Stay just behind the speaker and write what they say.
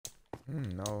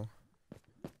No.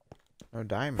 No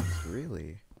diamonds,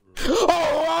 really.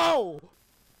 Oh!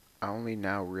 I only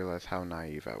now realize how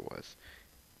naive I was.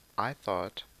 I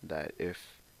thought that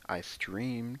if I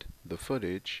streamed the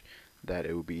footage, that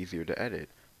it would be easier to edit.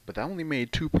 But that only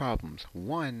made two problems.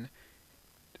 One,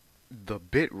 the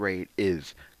bit rate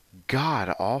is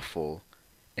god awful.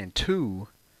 And two,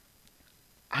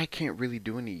 I can't really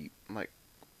do any, like,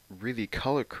 really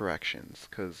color corrections.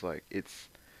 Because, like, it's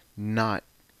not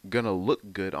gonna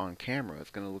look good on camera. It's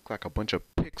gonna look like a bunch of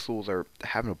pixels are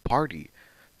having a party.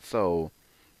 So,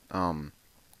 um,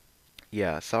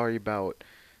 yeah, sorry about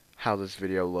how this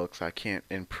video looks. I can't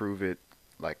improve it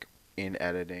like in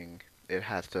editing. It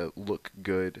has to look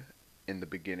good in the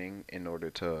beginning in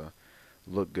order to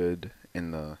look good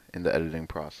in the editing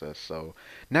process. So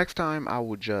next time I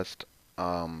will just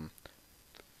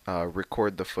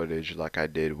record the footage like I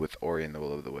did with Ori and the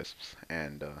Will of the Wisps,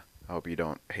 and I hope you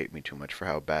don't hate me too much for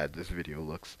how bad this video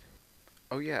looks.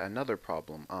 Oh yeah, another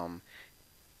problem.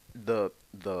 The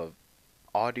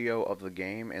audio of the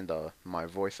game and the my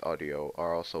voice audio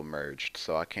are also merged,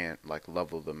 so I can't like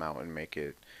level them out and make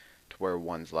it to where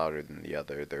one's louder than the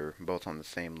other. They're both on the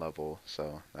same level,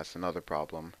 so that's another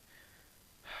problem.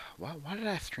 Why did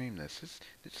I stream this?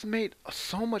 It's made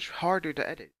so much harder to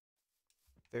edit.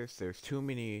 There's too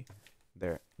many.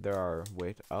 There are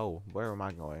wait. Oh, where am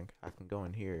I going? I can go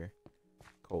in here.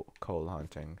 Coal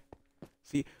hunting.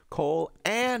 See, coal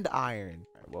and iron.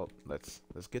 All right, well, let's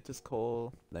get this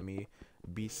coal. Let me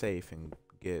be safe and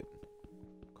get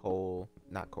coal,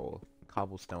 not coal,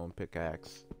 cobblestone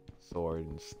pickaxe, sword,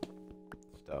 and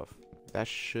stuff. That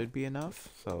should be enough.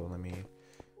 So let me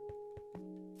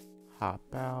hop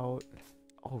out.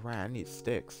 Oh right, I need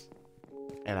sticks,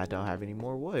 and I don't have any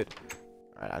more wood.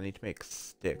 All right, I need to make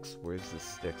sticks. Where's the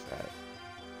sticks at?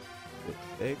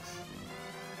 Sticks.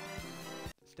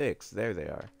 Sticks. There they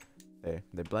are.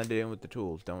 They blended in with the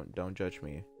tools. Don't judge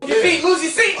me. Your feet, lose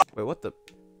your seat. Wait, what the?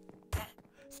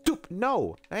 Stupid!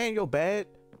 No, that ain't your bed.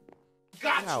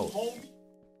 Got you, homie.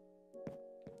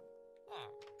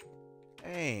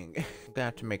 Dang. I'm gonna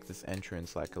have to make this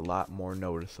entrance like a lot more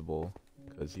noticeable,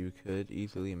 because you could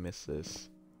easily miss this.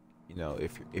 You know,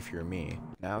 if you're me.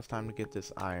 Now it's time to get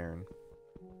this iron.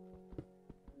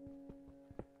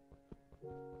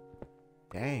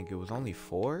 Dang, it was only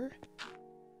 4?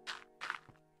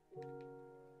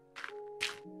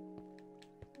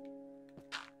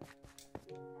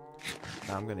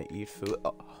 Now I'm gonna eat food.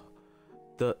 Oh,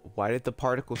 why did the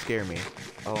particle scare me?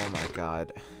 Oh my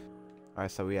god.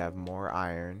 Alright, so we have more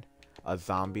iron. A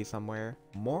zombie somewhere.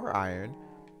 More iron.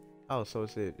 Oh, so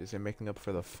is it making up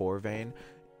for the 4 vein?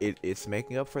 It's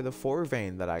making up for the 4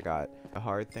 vein that I got. The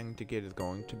hard thing to get is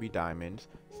going to be diamonds,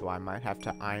 so I might have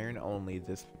to iron only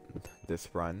this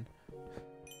run.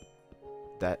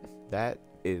 That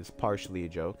is partially a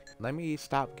joke. Let me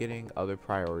stop getting other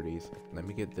priorities. Let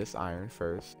me get this iron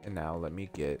first, and now let me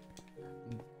get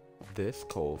this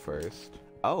coal first.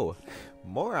 Oh,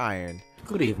 more iron.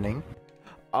 Good evening.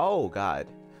 Oh god.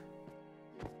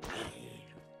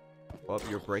 Well,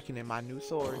 you're breaking in my new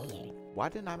sword. Why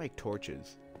didn't I make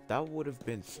torches? That would have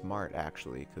been smart,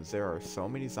 actually, because there are so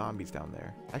many zombies down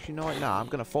there. Actually, you know what? Nah, I'm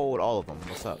gonna forward all of them.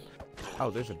 What's up? Oh,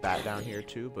 there's a bat down here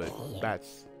too, but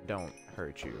bats don't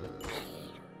hurt you.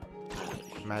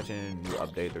 Imagine in a new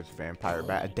update, there's vampire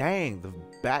bat. Dang, the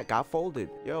bat got folded.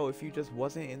 Yo, if you just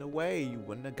wasn't in the way, you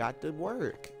wouldn't have got to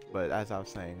work. But as I was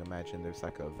saying, imagine there's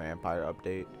like a vampire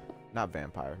update. Not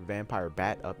vampire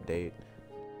bat update.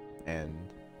 And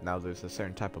now there's a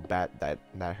certain type of bat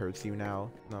that hurts you now.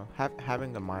 No,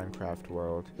 having a Minecraft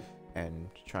world and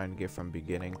trying to get from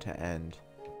beginning to end,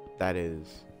 that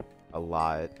is a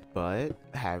lot. But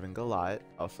having a lot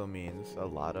also means a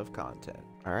lot of content.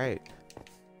 All right.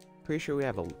 Pretty sure we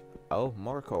have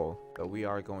more coal, but we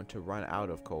are going to run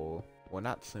out of coal. Well,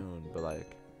 not soon, but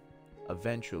like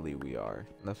eventually we are,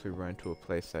 unless we run to a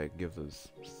place that gives us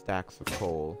stacks of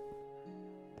coal.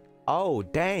 Oh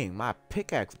dang, my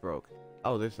pickaxe broke.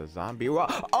 Oh, there's a zombie.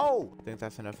 Oh, I think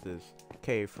that's enough of this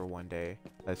cave for one day.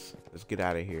 Let's get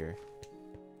out of here.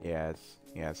 Yeah,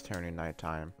 it's turning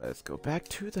nighttime. Let's go back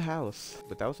to the house.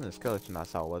 But that wasn't a skeleton I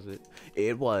saw, was it?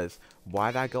 It was.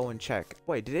 Why'd I go and check?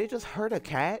 Wait, did they just hurt a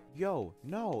cat? Yo,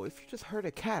 no. If you just hurt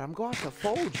a cat, I'm going to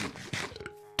fold you.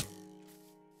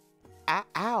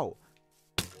 Ow.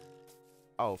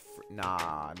 Oh,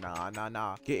 nah.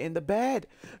 Get in the bed.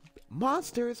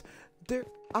 Monsters.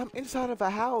 I'm inside of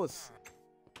a house.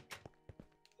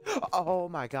 Oh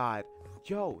my god.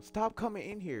 Yo, stop coming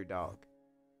in here, dog.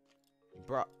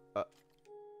 Bruh.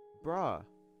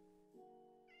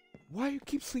 Why you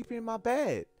keep sleeping in my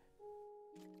bed?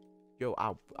 Yo,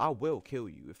 I will kill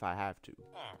you if I have to.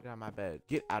 Get out of my bed.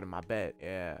 Get out of my bed.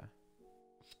 Yeah.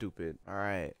 Stupid.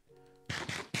 Alright.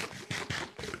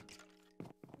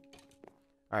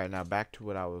 Alright, now back to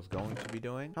what I was going to be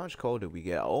doing. How much coal did we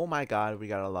get? Oh my god, we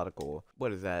got a lot of coal.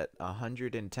 What is that?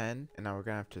 110? And now we're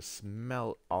gonna have to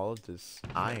smelt all of this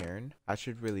iron. I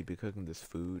should really be cooking this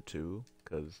food too,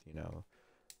 because, you know,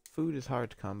 food is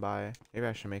hard to come by. Maybe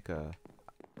I should make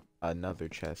another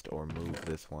chest or move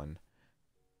this one.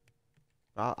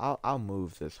 I'll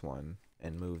move this one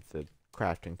and move the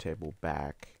crafting table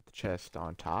back. The chest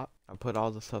on top. I'll put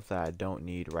all the stuff that I don't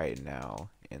need right now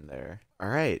in there.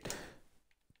 Alright.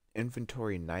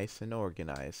 Inventory nice and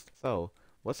organized. So,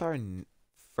 what's our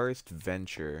first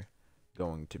venture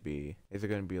going to be? Is it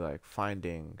going to be like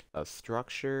finding a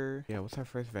structure? Yeah, what's our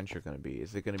first venture going to be?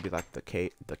 Is it going to be like the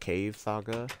cave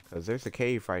saga? Because there's a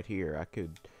cave right here. I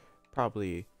could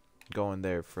probably go in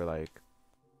there for like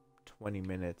 20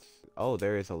 minutes. Oh,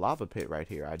 there is a lava pit right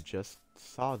here. I just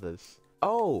saw this.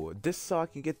 Oh, this is so I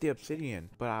can get the obsidian.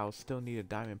 But I'll still need a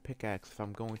diamond pickaxe if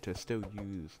I'm going to still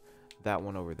use that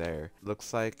one over there.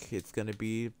 Looks like it's gonna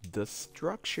be the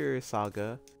structure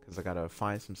saga, because I gotta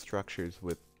find some structures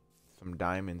with some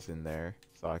diamonds in there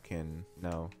so I can, you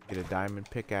know, get a diamond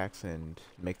pickaxe and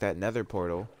make that nether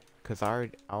portal, because I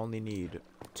only need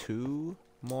 2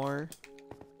 more.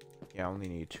 Yeah, I only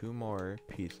need 2 more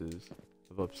pieces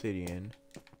of obsidian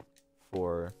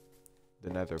for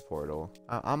the nether portal.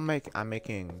 I'm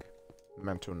making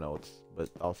mental notes, but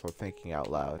also thinking out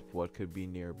loud what could be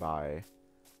nearby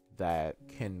that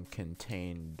can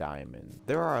contain diamond.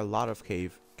 There are a lot of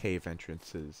cave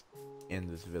entrances in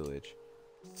this village.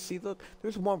 See, look,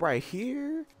 there's one right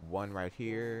here, one right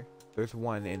here. There's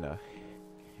one in a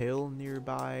hill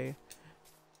nearby.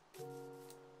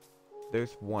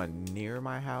 There's one near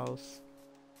my house.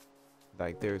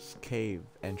 Like, there's cave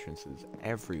entrances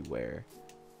everywhere.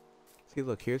 See,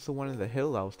 look, here's the one in the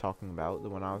hill I was talking about, the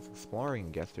one I was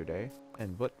exploring yesterday.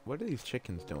 And what are these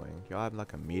chickens doing? Y'all having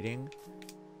like a meeting?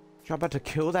 Y'all about to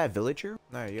kill that villager?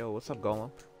 Nah, yo, what's up, Golem?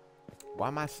 Why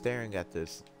am I staring at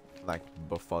this, like,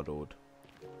 befuddled?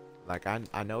 Like,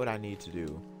 I know what I need to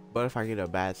do. But if I get a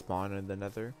bad spawn in the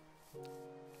nether,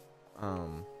 I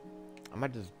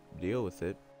might just deal with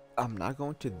it. I'm not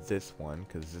going to this one,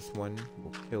 because this one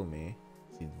will kill me.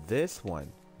 See, this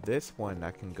one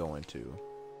I can go into,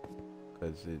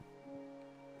 because it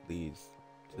leads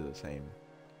to the same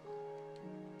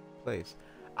place.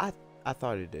 I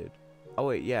thought it did. Oh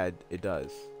wait, yeah, it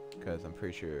does, because I'm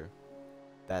pretty sure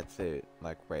that's it,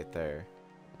 like right there.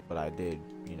 But I did,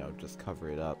 you know, just cover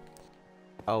it up.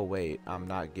 Oh wait, I'm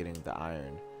not getting the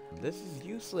iron. This is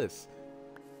useless.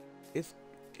 It's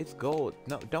gold.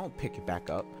 No, don't pick it back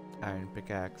up. Iron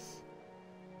pickaxe,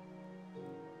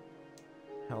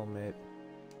 helmet,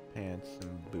 pants,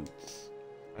 and boots.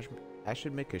 I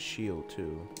should make a shield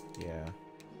too. Yeah,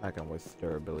 I'm not gonna waste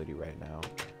durability right now.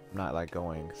 I'm not like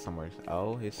going somewhere.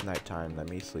 Oh, it's nighttime. Let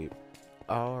me sleep.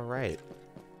 All right.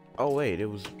 Oh wait, it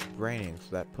was raining,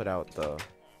 so that put out the.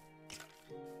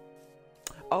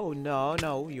 Oh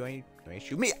no, you ain't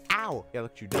shoot me. Ow! Yeah,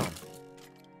 look, you dumb.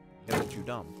 Yeah, look, you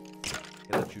dumb.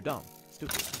 Yeah, look, you dumb.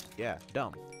 Stupid. Yeah,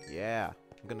 dumb. Yeah.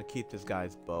 I'm gonna keep this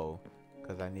guy's bow,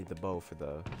 cause I need the bow for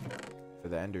the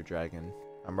Ender Dragon.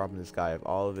 I'm robbing this guy of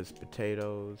all of his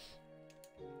potatoes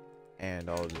and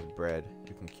all of his bread.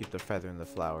 You can keep the feather and the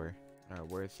flour. Alright,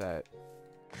 where's that?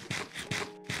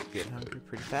 Getting hungry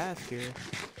pretty fast here.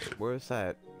 Where's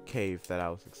that cave that I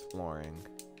was exploring?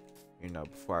 You know,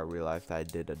 before I realized I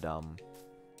did a dumb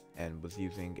and was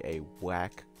using a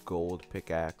whack gold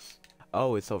pickaxe.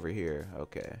 Oh, it's over here.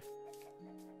 Okay.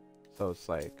 So it's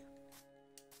like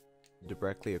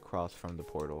directly across from the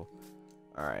portal.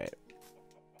 Alright.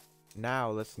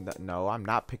 Now listen. No, I'm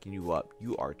not picking you up.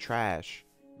 You are trash.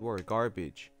 You are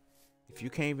garbage. If you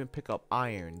can't even pick up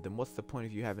iron, then what's the point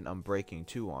of you having Unbreaking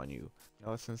 2 on you?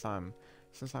 No, since I'm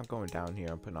going down here,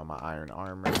 I'm putting on my iron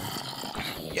armor.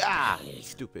 Yeah,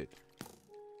 stupid.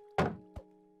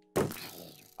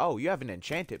 Oh, you have an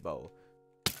enchanted bow.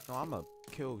 No, I'ma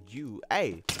kill you.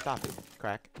 Hey, stop it,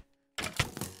 crack.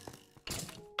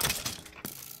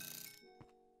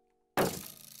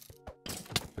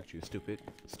 Look, you stupid,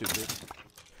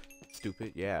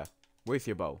 stupid. Yeah, where's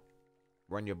your bow?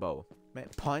 Run your bow, man.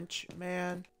 Punch,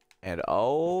 man. And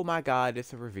oh my god,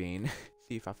 it's a ravine.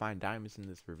 See, if I find diamonds in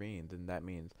this ravine, then that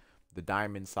means the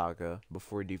diamond saga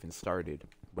before it even started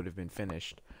would have been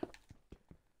finished.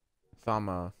 So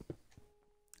I'm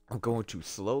going to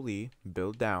slowly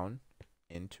build down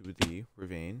into the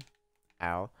ravine,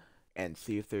 and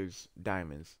see if there's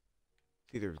diamonds.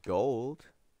 See, there's gold.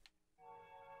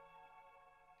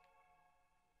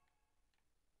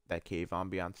 that cave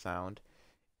ambiance sound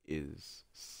is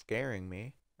scaring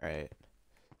me. Alright.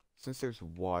 Since there's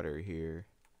water here,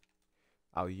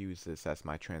 I'll use this as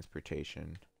my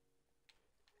transportation.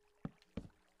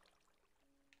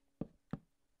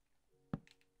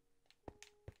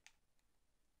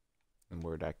 And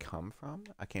where'd I come from?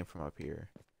 I came from up here.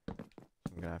 I'm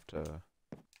gonna have to...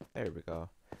 There we go.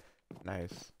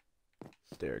 Nice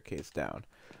staircase down.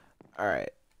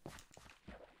 Alright.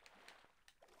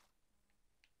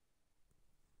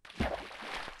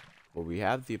 Well, we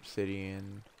have the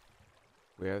obsidian.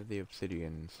 We have the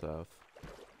obsidian and stuff.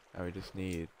 Now we just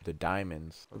need the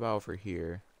diamonds. What about over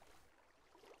here?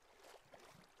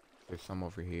 There's some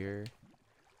over here.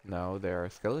 No, there are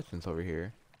skeletons over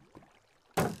here.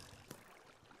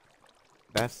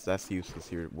 That's useless.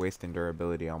 You're wasting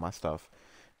durability on my stuff.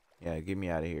 Yeah, get me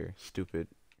out of here, stupid.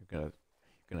 You're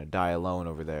gonna die alone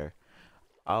over there.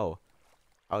 Oh,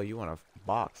 you want a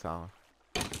box, huh?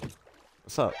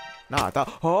 What's up? Nah, I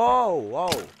thought.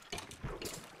 Oh.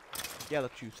 Yeah,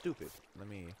 look, you stupid. Let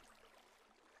me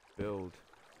build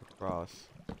across.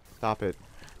 Stop it.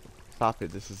 Stop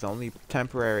it. This is only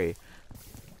temporary.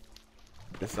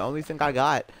 This is the only thing I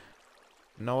got.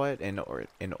 You know what?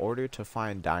 In order to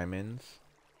find diamonds,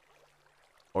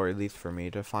 or at least for me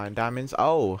to find diamonds.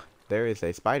 Oh, there is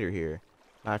a spider here.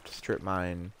 I have to strip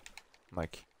mine,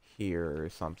 like here or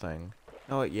something.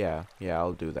 Oh yeah,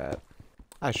 I'll do that.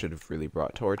 I should have really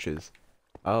brought torches.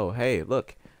 Oh hey,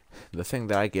 look, the thing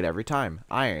that I get every time,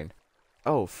 iron.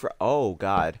 Oh oh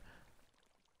god.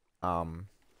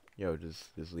 Yo,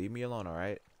 just leave me alone, all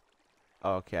right?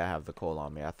 Oh, okay, I have the coal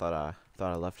on me. I thought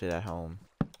I left it at home.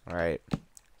 All right,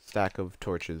 stack of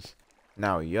torches.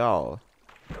 Now, y'all,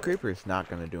 creeper's not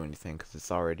gonna do anything because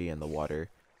it's already in the water.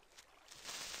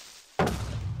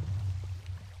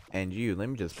 And you, let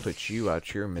me just put you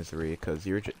out your misery because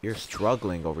you're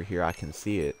struggling over here. I can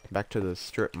see it. Back to the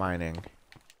strip mining.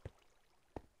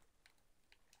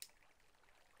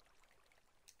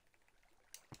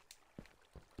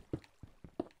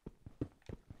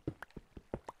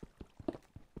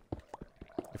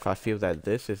 If I feel that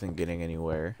this isn't getting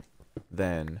anywhere,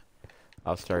 then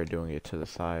I'll start doing it to the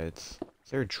sides.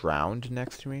 Is there a drowned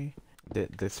next to me?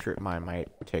 This strip mine might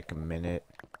take a minute.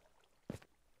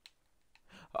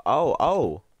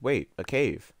 Oh, wait, a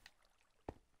cave.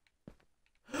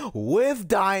 With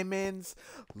diamonds!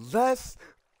 Let's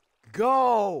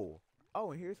go!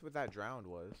 Oh, and here's what that drowned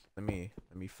was. Let me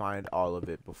find all of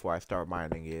it before I start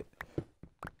mining it.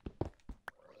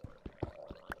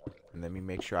 And let me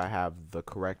make sure I have the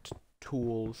correct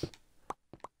tools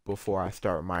before I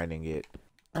start mining it.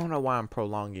 I don't know why I'm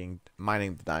prolonging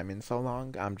mining the diamonds so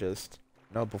long. I'm just...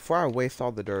 No, before I waste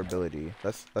all the durability,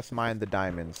 let's mine the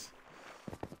diamonds.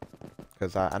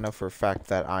 Because I know for a fact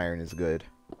that iron is good.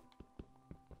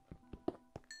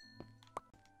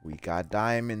 We got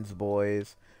diamonds,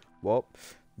 boys. Well,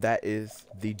 that is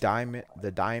the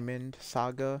diamond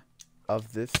saga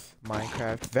of this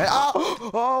Minecraft.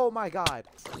 Oh my god!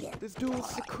 This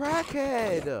dude's a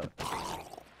crackhead!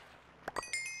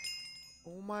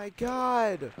 Oh my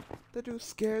god! That dude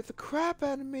scared the crap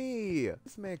out of me!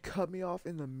 This man cut me off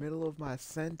in the middle of my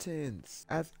sentence.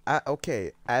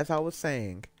 Okay, as I was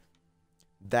saying,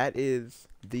 that is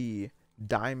the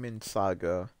diamond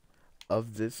saga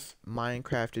of this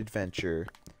Minecraft adventure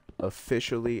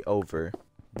officially over.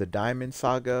 The diamond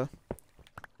saga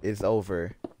is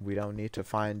over. We don't need to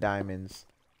find diamonds,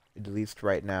 at least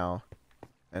right now.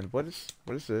 And what is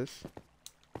this?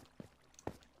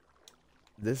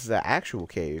 This is an actual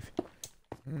cave.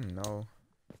 No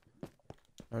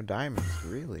diamonds,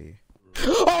 really.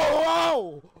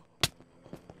 Oh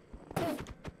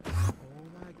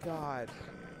my god.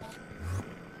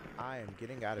 I am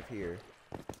getting out of here.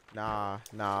 Nah,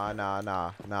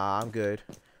 I'm good.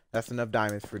 That's enough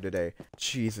diamonds for today.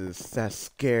 Jesus, that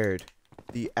scared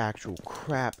the actual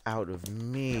crap out of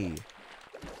me.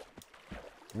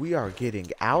 We are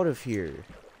getting out of here.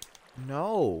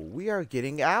 No, we are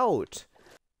getting out.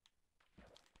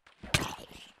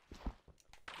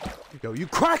 Yo, you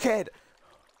crackhead!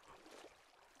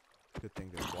 Good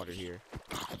thing there's water here.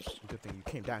 Good thing you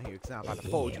came down here, because now I'm about to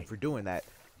fold you for doing that.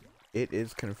 It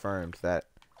is confirmed that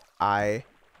I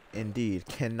indeed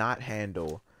cannot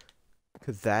handle,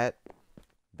 because that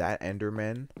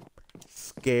Enderman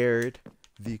scared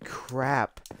the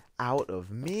crap out of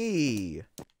me.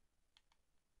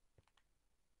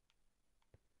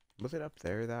 Was it up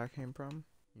there that I came from?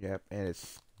 Yep, and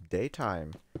it's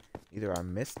daytime. Either I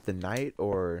missed the night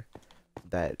or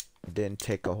that didn't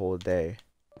take a whole day.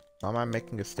 Why am I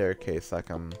making a staircase like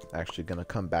I'm actually gonna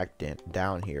come back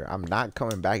down here? I'm not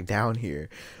coming back down here.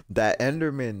 That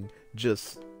Enderman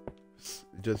just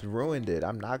just ruined it.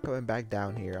 I'm not going back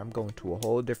down here. I'm going to a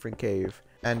whole different cave.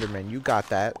 Enderman, you got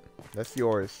that. That's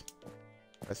yours.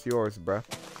 That's yours, bruh.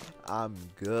 I'm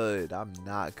good. I'm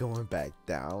not going back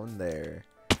down there.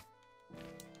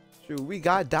 Shoot, we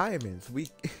got diamonds. We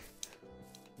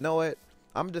know what?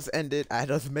 I'm just end it at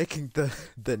us making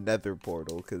the nether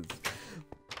portal,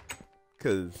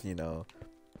 cause you know,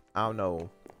 I don't know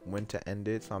when to end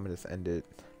it, so I'm gonna just end it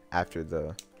after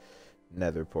the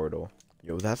nether portal.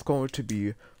 Yo, that's going to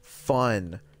be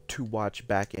fun to watch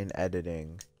back in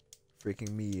editing.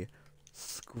 Freaking me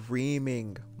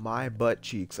screaming my butt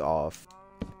cheeks off.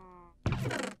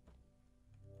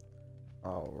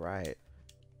 All right.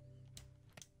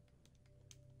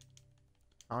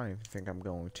 I don't even think I'm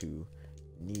going to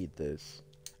need this.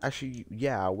 Actually,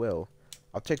 yeah, I will.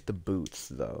 I'll take the boots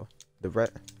though. The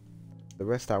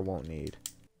rest I won't need.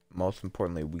 Most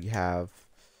importantly, we have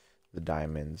the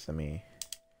diamonds. Let me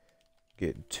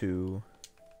get 2.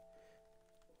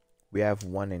 We have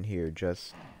 1 in here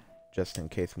just in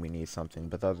case we need something,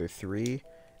 but the other 3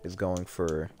 is going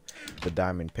for the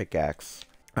diamond pickaxe.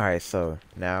 All right, so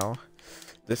now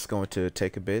this is going to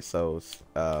take a bit, so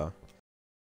all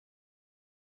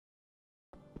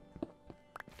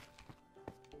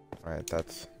right,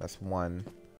 that's 1.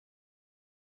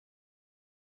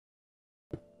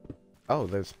 Oh,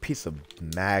 there's a piece of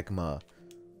magma.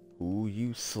 Ooh,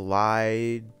 you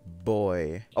slide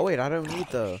boy. Oh wait, I don't need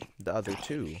the other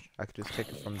 2. I could just take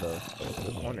it from the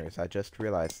corners. I just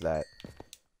realized that.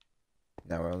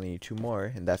 Now we only need 2 more,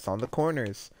 and that's on the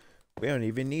corners. We don't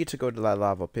even need to go to that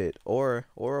lava pit or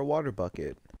a water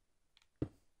bucket.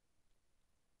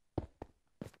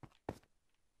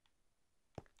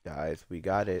 Guys, we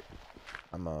got it.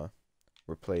 I'm gonna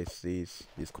replace these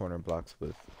corner blocks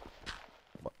with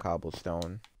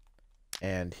cobblestone,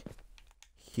 and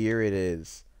here it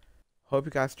is. Hope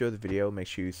you guys enjoyed the video. Make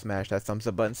sure you smash that thumbs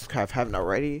up button, subscribe if you haven't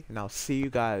already, and I'll see you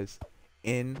guys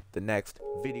in the next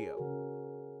video.